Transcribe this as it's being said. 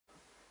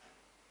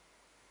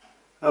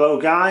Hello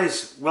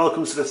guys,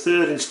 welcome to the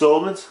third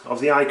instalment of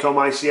the Icom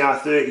IC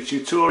R30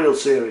 tutorial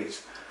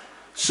series.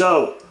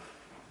 So,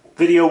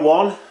 video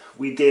 1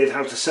 we did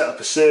how to set up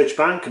a search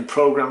bank and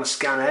program a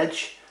scan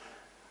edge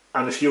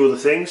and a few other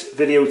things.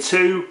 Video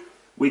 2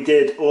 we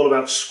did all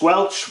about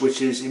squelch,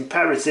 which is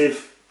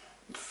imperative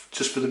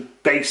just for the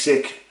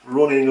basic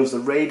running of the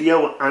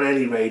radio and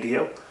any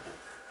radio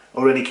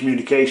or any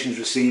communications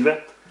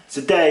receiver.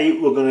 Today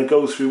we're going to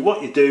go through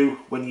what you do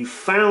when you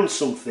found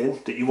something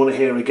that you want to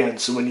hear again.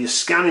 So when you're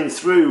scanning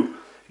through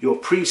your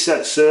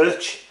preset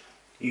search,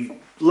 you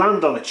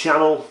land on a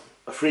channel,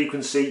 a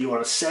frequency, you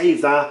want to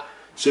save that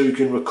so you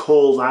can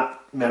recall that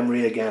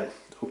memory again.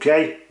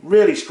 Okay,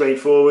 really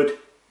straightforward,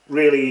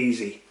 really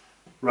easy.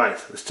 Right,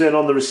 let's turn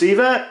on the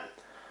receiver,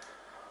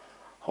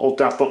 hold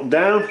that button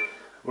down,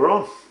 we're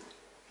on.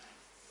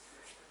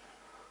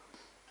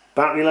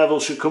 Battery level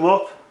should come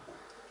up,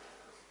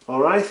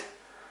 alright.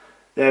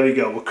 There we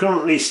go. We're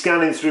currently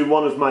scanning through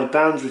one of my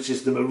bands, which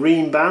is the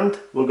marine band.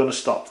 We're going to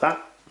stop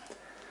that.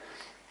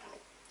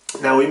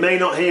 Now we may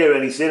not hear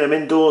anything. I'm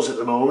indoors at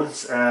the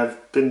moment.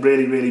 I've been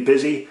really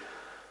busy.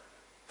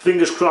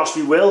 Fingers crossed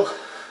we will.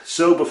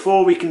 So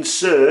before we can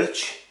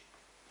search,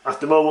 at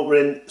the moment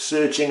we're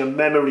searching a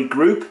memory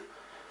group.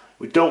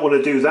 We don't want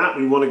to do that.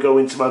 We want to go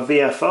into our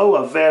VFO,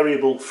 our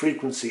variable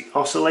frequency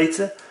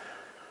oscillator.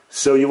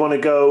 So you want to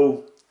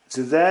go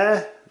to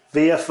there,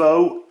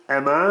 VFO,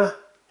 MR.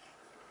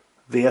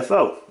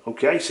 VFO.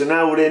 Okay, so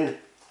now we're in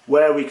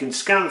where we can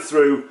scan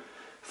through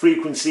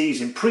frequencies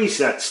in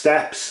preset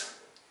steps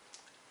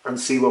and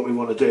see what we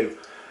want to do.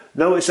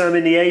 Notice I'm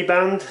in the A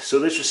band, so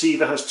this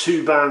receiver has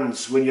two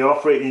bands when you're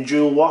operating in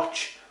dual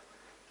watch.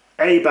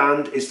 A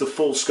band is the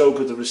full scope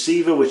of the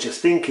receiver, which I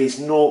think is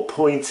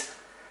 0.5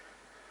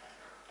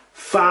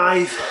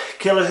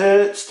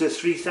 kilohertz to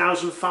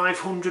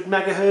 3500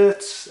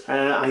 megahertz,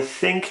 I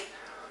think,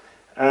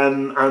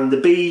 and the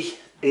B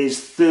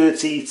is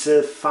 30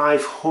 to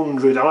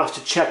 500. I'll have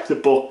to check the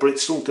book, but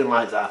it's something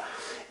like that.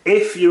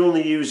 If you're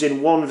only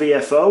using one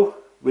VFO,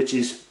 which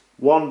is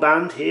one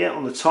band here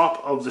on the top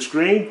of the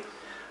screen,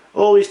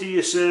 always do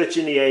your search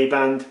in the A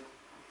band.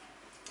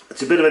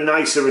 It's a bit of a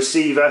nicer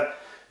receiver.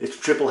 It's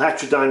a triple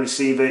heterodyne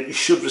receiver. You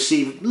should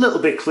receive a little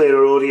bit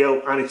clearer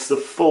audio, and it's the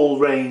full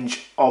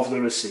range of the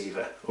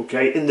receiver.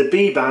 Okay, in the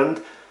B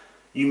band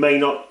you may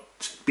not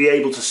be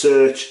able to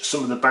search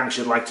some of the banks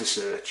you'd like to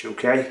search.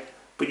 Okay,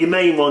 but your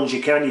main ones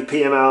you can, your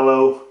PMR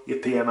low, your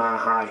PMR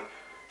high.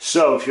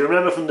 So if you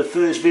remember from the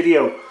first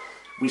video,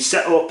 we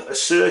set up a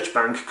search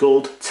bank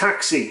called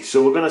Taxi.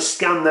 So we're going to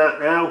scan that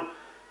now.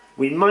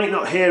 We might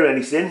not hear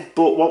anything,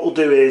 but what we'll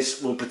do is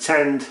we'll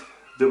pretend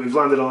that we've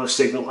landed on a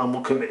signal and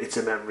we'll commit it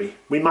to memory.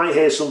 We might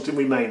hear something,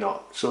 we may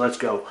not. So let's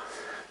go.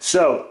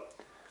 So,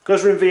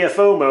 because we're in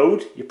VFO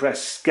mode, you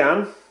press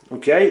scan.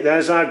 Okay,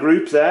 there's our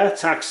group there,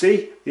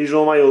 Taxi. These are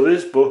all my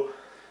others, but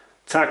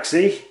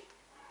Taxi.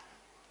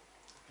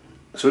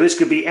 So this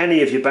could be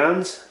any of your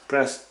bands.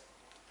 Press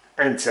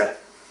enter.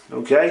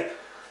 Okay,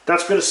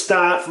 that's going to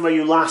start from where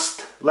you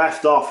last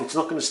left off. It's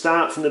not going to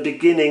start from the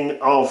beginning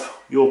of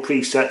your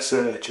preset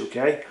search.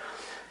 Okay,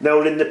 now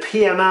we're in the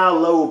PMR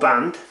low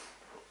band,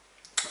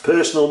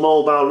 personal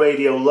mobile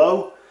radio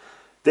low.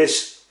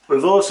 This,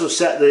 we've also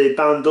set the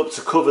band up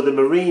to cover the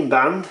marine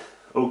band.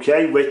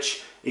 Okay,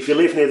 which if you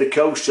live near the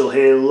coast you'll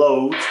hear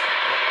loads.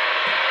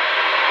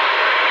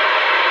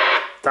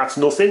 That's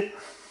nothing.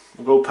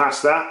 We'll go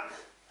past that.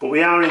 But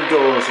we are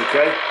indoors,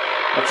 okay?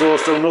 That's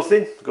also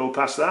nothing. Go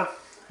past that.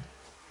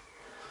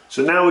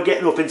 So now we're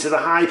getting up into the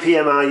high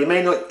PMR. You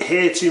may not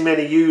hear too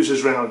many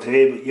users around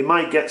here, but you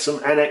might get some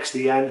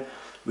NXDN,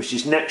 which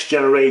is next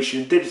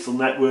generation digital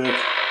network.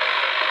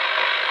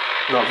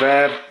 Not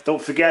there. Don't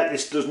forget,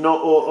 this does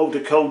not auto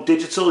decode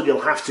digital.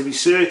 You'll have to be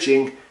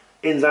searching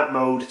in that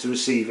mode to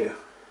receive it.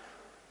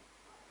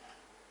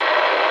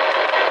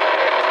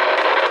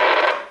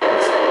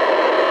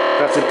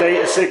 That's a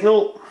data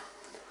signal.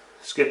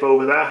 Skip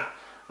over that.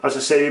 As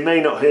I say, you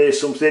may not hear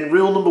something.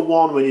 Rule number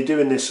 1 when you're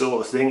doing this sort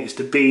of thing is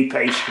to be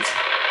patient.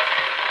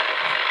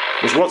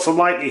 Because what's the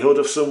likelihood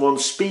of someone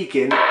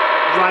speaking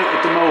right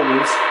at the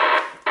moment,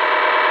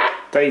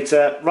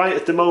 data, right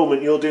at the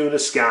moment you're doing a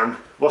scan,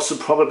 what's the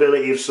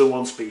probability of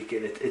someone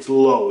speaking? It's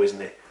low,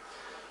 isn't it?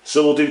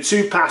 So we'll do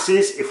 2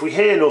 passes. If we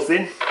hear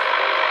nothing,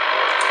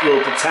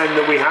 we'll pretend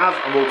that we have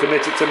and we'll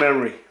commit it to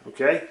memory.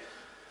 Okay?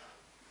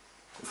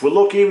 If we're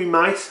lucky, we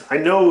might. I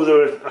know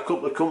there are a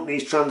couple of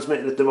companies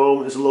transmitting at the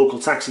moment. There's a local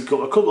taxi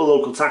company, a couple of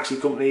local taxi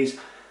companies,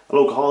 a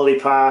local holiday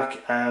park.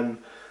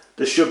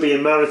 There should be a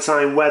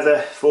maritime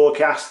weather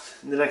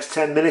forecast in the next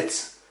 10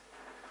 minutes.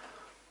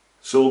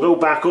 So we'll go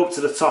back up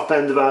to the top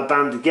end of our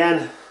band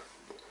again.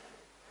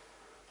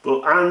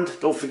 And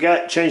don't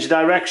forget, change the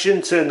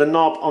direction, turn the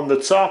knob on the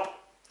top,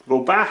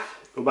 go back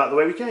the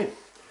way we came.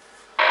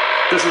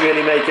 Doesn't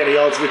really make any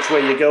odds which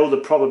way you go. The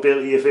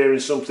probability of hearing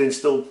something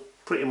still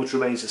pretty much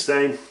remains the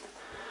same.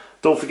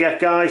 Don't forget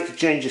guys to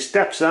change your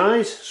step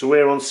size. So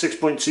we're on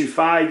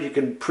 6.25. You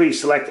can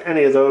pre-select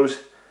any of those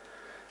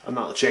and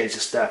that'll change the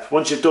step.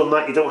 Once you've done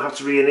that, you don't have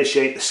to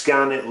reinitiate the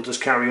scan. It will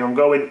just carry on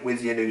going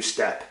with your new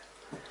step.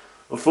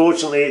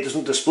 Unfortunately, it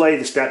doesn't display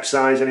the step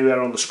size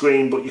anywhere on the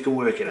screen, but you can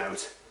work it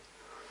out.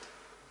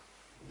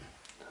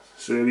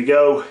 So here we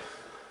go.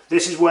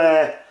 This is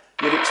where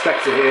you'd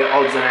expect to hear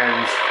odds and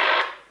ends.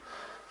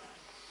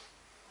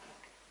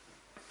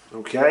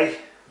 Okay.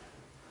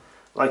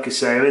 Like I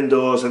say, I'm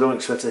indoors, I don't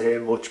expect to hear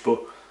much,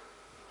 but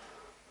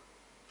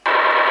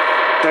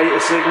data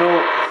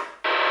signal.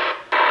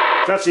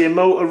 It's actually a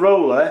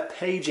Motorola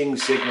paging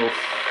signal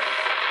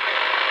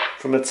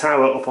from a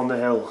tower up on the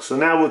hill. So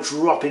now we're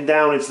dropping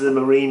down into the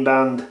marine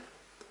band.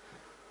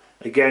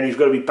 Again, you've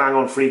got to be bang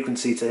on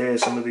frequency to hear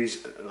some of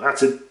these.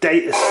 That's a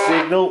data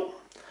signal.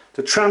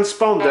 The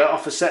transponder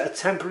off a set of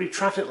temporary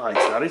traffic lights,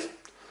 that is.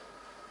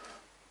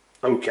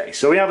 Okay,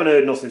 so we haven't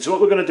heard nothing. So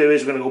what we're going to do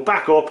is we're going to go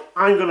back up.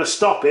 I'm going to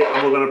stop it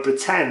and we're going to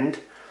pretend.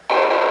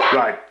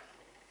 Right,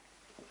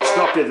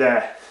 stop it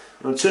there.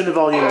 I'm going to turn the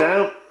volume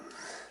down.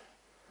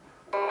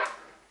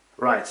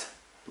 Right,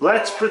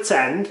 let's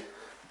pretend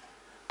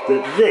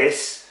that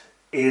this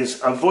is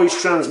a voice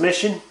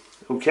transmission,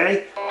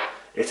 okay?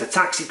 It's a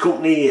taxi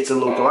company, it's a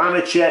local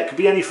amateur, it could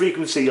be any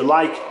frequency you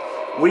like.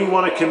 We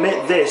want to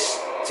commit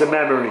this to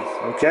memory,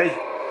 okay?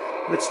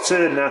 Let's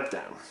turn that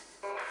down,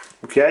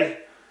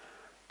 okay?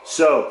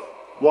 So,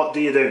 what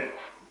do?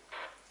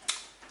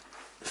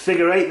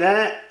 Figure 8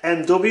 there,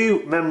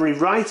 MW, memory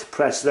right,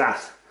 press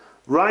that.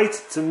 Right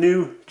to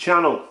new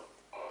channel.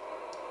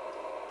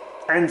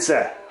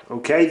 Enter.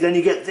 Okay, then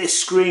you get this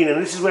screen,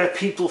 and this is where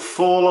people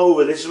fall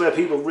over. This is where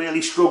people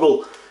really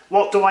struggle.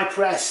 What do I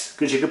press?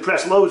 Because you can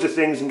press loads of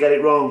things and get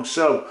it wrong.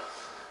 So,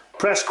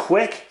 press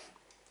quick,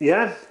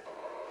 yeah.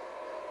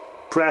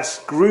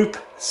 Press group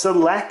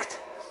select.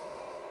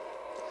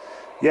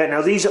 Yeah,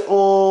 now these are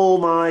all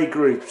my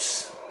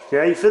groups.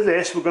 Okay, for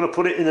this, we're going to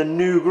put it in a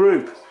new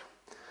group.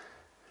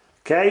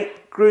 Okay,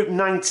 group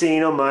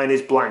 19 on mine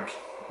is blank.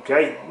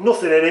 Okay,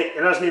 nothing in it,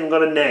 it hasn't even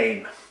got a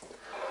name.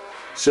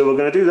 So we're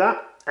going to do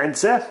that.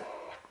 Enter,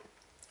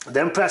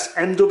 then press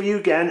MW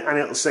again and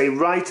it'll say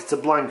write to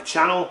blank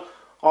channel.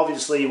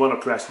 Obviously you want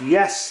to press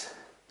yes.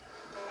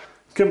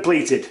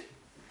 Completed.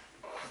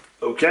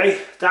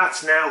 Okay,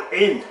 that's now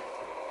in.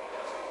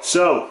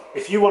 So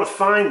if you want to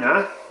find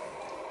that,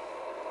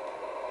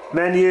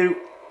 menu,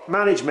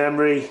 manage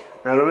memory.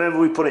 Now remember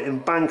we put it in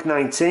bank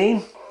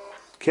 19.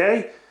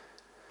 Okay,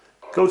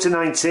 go to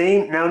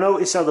 19. Now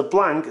notice how the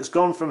blank has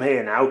gone from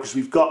here now because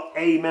we've got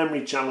a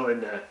memory channel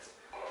in there.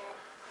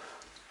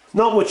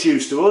 Not much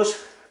use to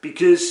us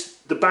because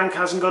the bank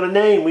hasn't got a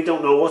name. We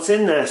don't know what's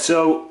in there.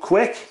 So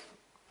quick,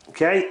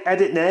 okay,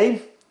 edit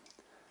name,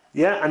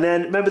 yeah, and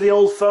then remember the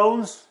old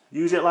phones?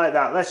 Use it like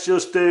that. Let's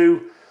just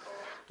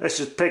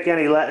pick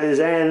any letters,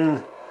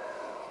 N,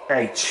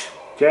 H.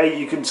 Okay,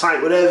 you can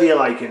type whatever you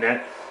like in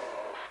there.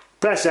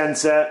 Press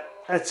enter.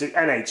 That's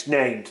NH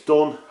named,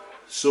 done,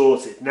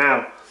 sorted.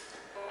 Now,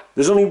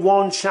 there's only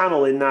one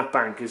channel in that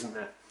bank, isn't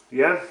there?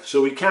 Yeah,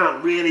 so we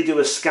can't really do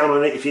a scan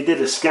on it. If you did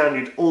a scan,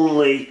 you'd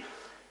only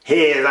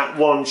hear that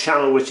one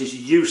channel, which is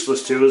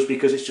useless to us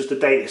because it's just a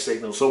data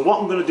signal. So what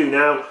I'm going to do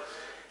now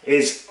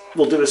is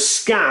we'll do a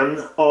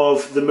scan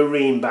of the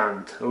marine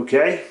band,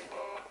 okay?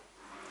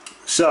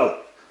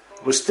 So,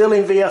 we're still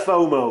in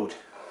VFO mode,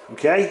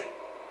 okay?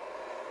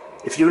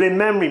 If you're in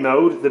memory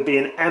mode, there'd be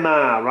an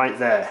MR right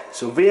there.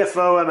 So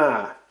VFO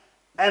MR.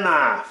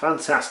 MR,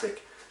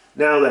 fantastic.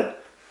 Now then,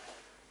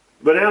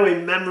 we're now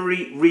in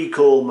memory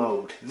recall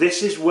mode.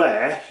 This is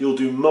where you'll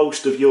do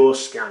most of your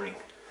scanning.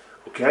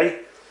 Okay?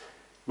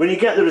 When you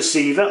get the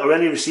receiver, or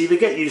any receiver,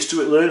 get used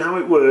to it, learn how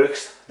it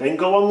works, then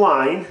go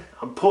online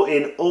and put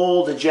in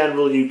all the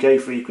general UK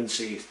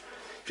frequencies.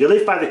 If you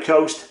live by the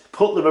coast,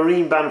 put the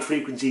marine band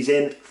frequencies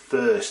in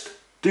first.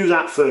 Do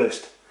that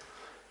first,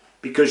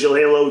 because you'll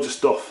hear loads of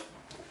stuff.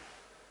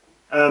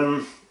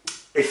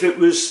 If it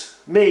was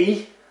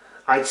me,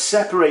 I'd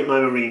separate my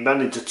marine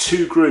band into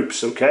two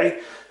groups,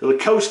 okay? So the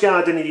Coast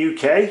Guard in the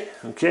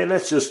UK, okay,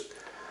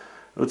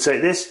 we'll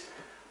take this.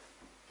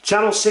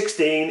 Channel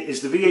 16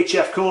 is the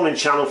VHF calling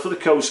channel for the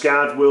Coast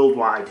Guard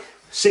worldwide.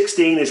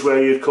 16 is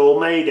where you'd call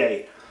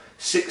Mayday.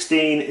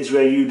 16 is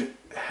where you'd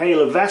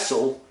hail a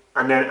vessel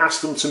and then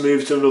ask them to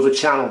move to another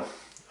channel,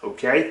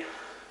 okay?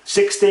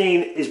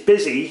 16 is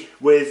busy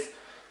with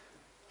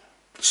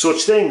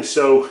such things,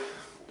 so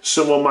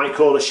someone might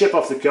call a ship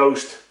off the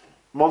coast,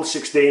 Mon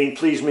 16,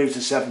 please move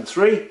to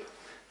 73.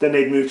 Then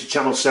they'd move to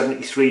channel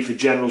 73 for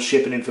general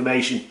shipping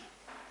information.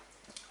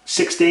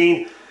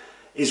 16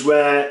 is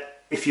where,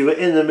 if you were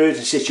in an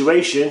emergency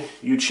situation,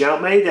 you'd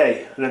shout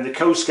Mayday, and then the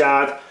Coast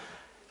Guard,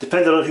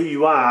 depending on who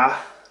you are,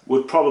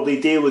 would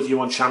probably deal with you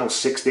on channel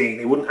 16.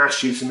 They wouldn't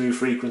ask you to move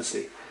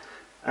frequency.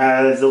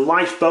 The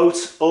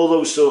lifeboat, all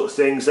those sort of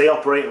things, they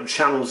operate on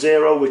channel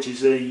 0, which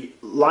is a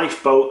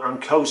lifeboat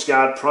and Coast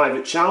Guard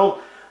private channel.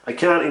 I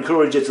can't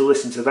encourage you to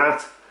listen to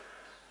that.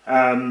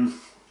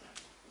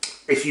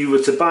 If you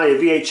were to buy a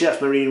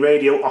VHF marine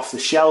radio off the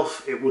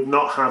shelf, it would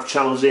not have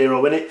channel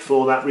 0 in it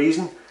for that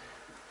reason.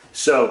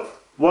 So,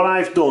 what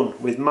I've done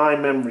with my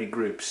memory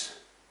groups,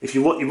 if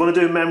you want to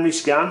do a memory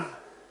scan,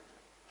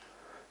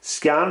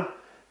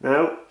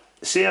 now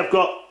see I've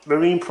got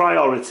marine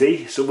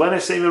priority. So when I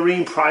say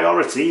marine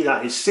priority,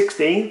 that is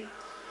 16,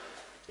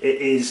 it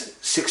is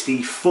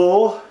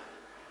 64,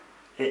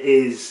 it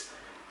is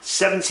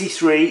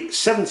 73,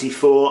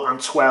 74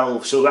 and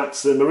 12. So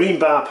that's the marine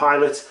bar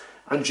pilot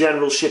and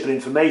general shipping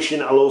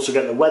information. I'll also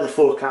get the weather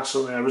forecast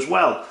on there as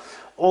well.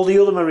 All the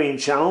other marine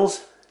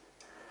channels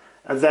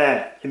are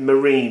there in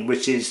marine,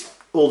 which is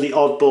all the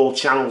oddball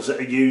channels that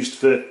are used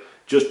for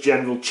just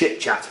general chit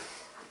chat.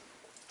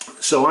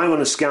 So I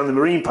want to scan the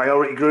marine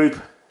priority group.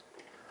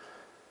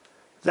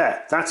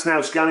 There, that's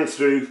now scanning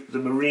through the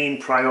marine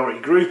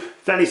priority group.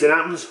 If anything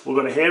happens, we're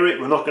going to hear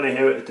it. We're not going to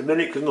hear it at the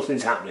minute because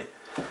nothing's happening.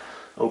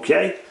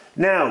 Okay,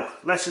 now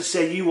let's just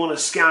say you want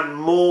to scan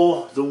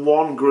more than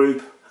one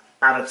group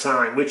at a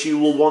time, which you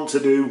will want to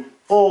do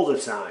all the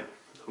time.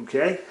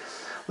 Okay,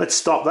 let's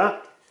stop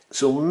that.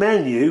 So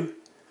menu,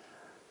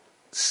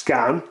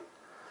 scan,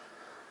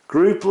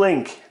 group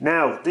link.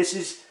 Now this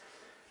is,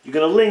 you're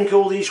going to link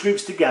all these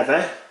groups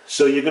together,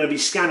 so you're going to be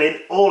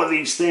scanning all of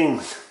these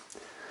things.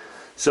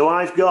 So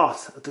I've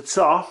got at the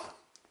top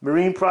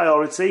marine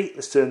priority,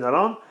 let's turn that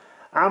on.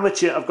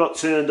 Amateur I've got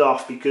turned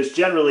off because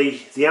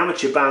generally the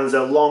amateur bands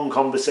are long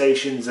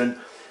conversations and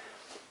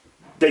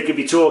they could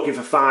be talking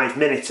for 5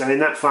 minutes, and in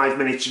that 5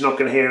 minutes you're not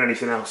going to hear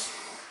anything else.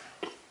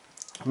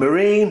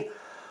 Marine,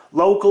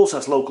 locals,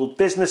 that's local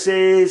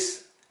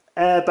businesses.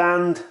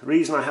 Airband,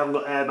 reason I haven't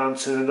got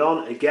airband turned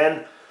on,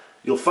 again,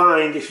 you'll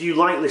find if you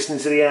like listening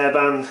to the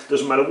airband,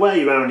 doesn't matter where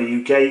you are in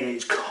the UK,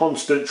 it's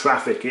constant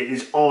traffic, it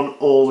is on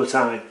all the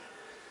time.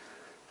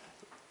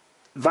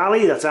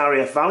 Valley, that's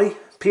RAF Valley.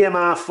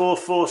 PMR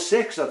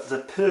 446, that's the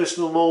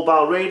personal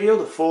mobile radio.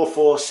 The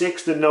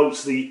 446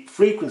 denotes the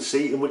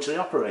frequency in which they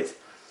operate.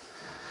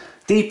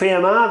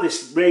 DPMR,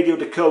 this radio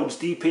decodes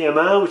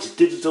DPMR, which is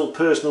digital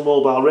personal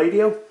mobile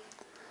radio.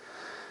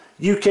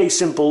 UK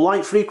simple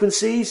light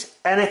frequencies,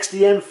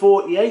 NXDM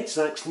 48,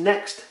 so that's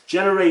next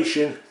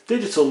generation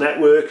digital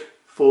network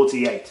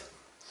 48.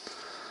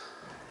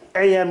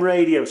 AM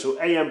radio, so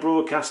AM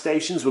broadcast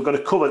stations, we're going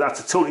to cover, that's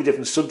a totally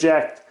different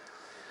subject.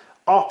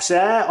 Ops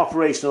air,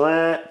 operational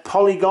air.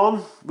 Polygon,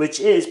 which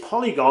is,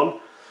 Polygon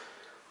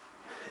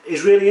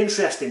is really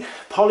interesting.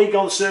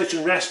 Polygon search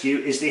and rescue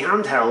is the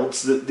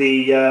handhelds that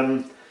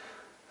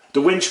the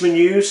winchmen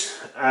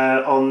use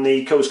on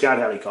the Coast Guard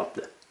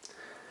helicopter.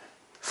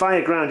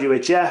 Fire ground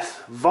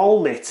UHF,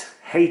 Volmit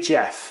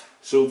HF.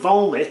 So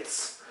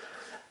Volmits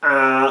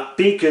are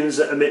beacons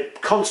that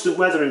emit constant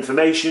weather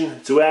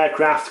information to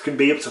aircraft, can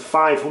be up to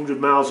 500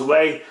 miles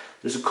away.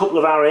 There's a couple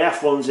of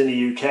RAF ones in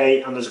the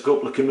UK and there's a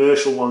couple of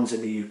commercial ones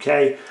in the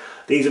UK.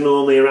 These are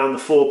normally around the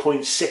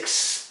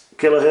 4.6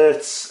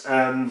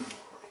 kilohertz.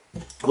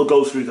 We'll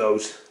go through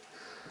those.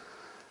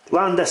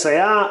 Land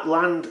SAR,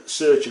 land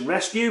search and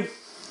rescue.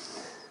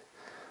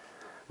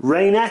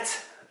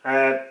 Raynet,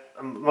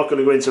 I'm not going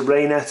to go into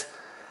Raynet.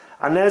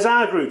 And there's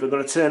our group. I'm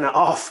going to turn that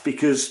off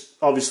because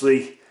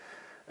obviously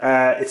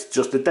it's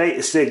just a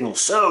data signal.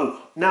 So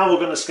now we're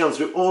going to scan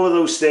through all of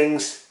those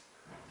things.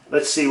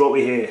 Let's see what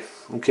we hear.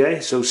 Okay,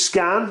 so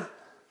scan,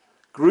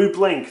 group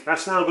link.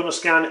 That's now going to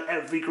scan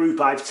every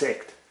group I've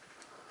ticked.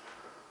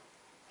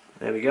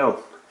 There we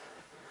go.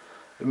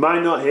 We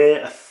might not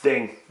hear a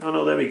thing. Oh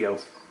no, there we go.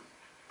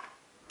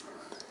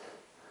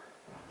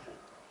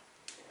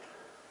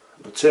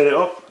 I'll turn it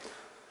up.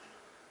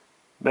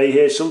 May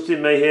hear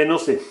something, may hear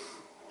nothing.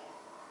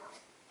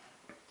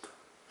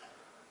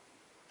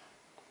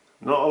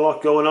 Not a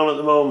lot going on at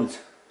the moment.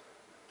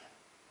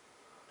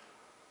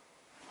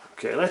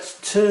 Okay,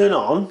 let's turn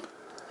on.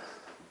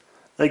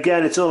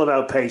 Again, it's all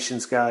about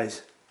patience,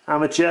 guys.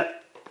 Amateur.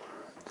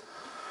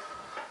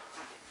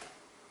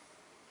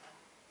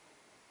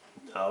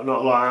 No,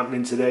 not a lot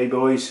happening today,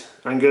 boys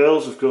and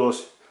girls, of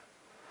course.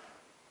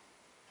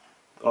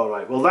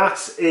 Alright, well that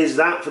is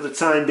that for the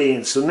time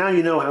being. So now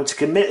you know how to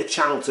commit a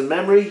channel to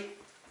memory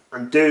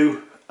and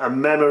do a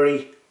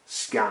memory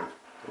scan.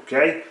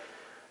 Okay?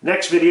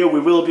 Next video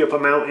we will be up a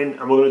mountain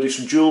and we're going to do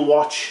some dual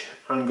watch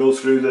and go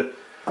through the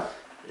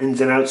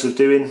ins and outs of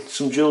doing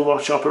some dual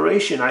watch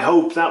operation. I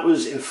hope that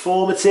was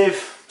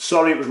informative.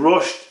 Sorry it was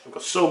rushed. I've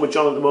got so much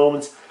on at the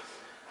moment.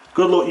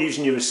 Good luck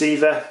using your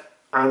receiver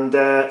and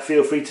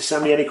feel free to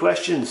send me any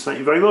questions. Thank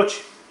you very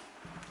much.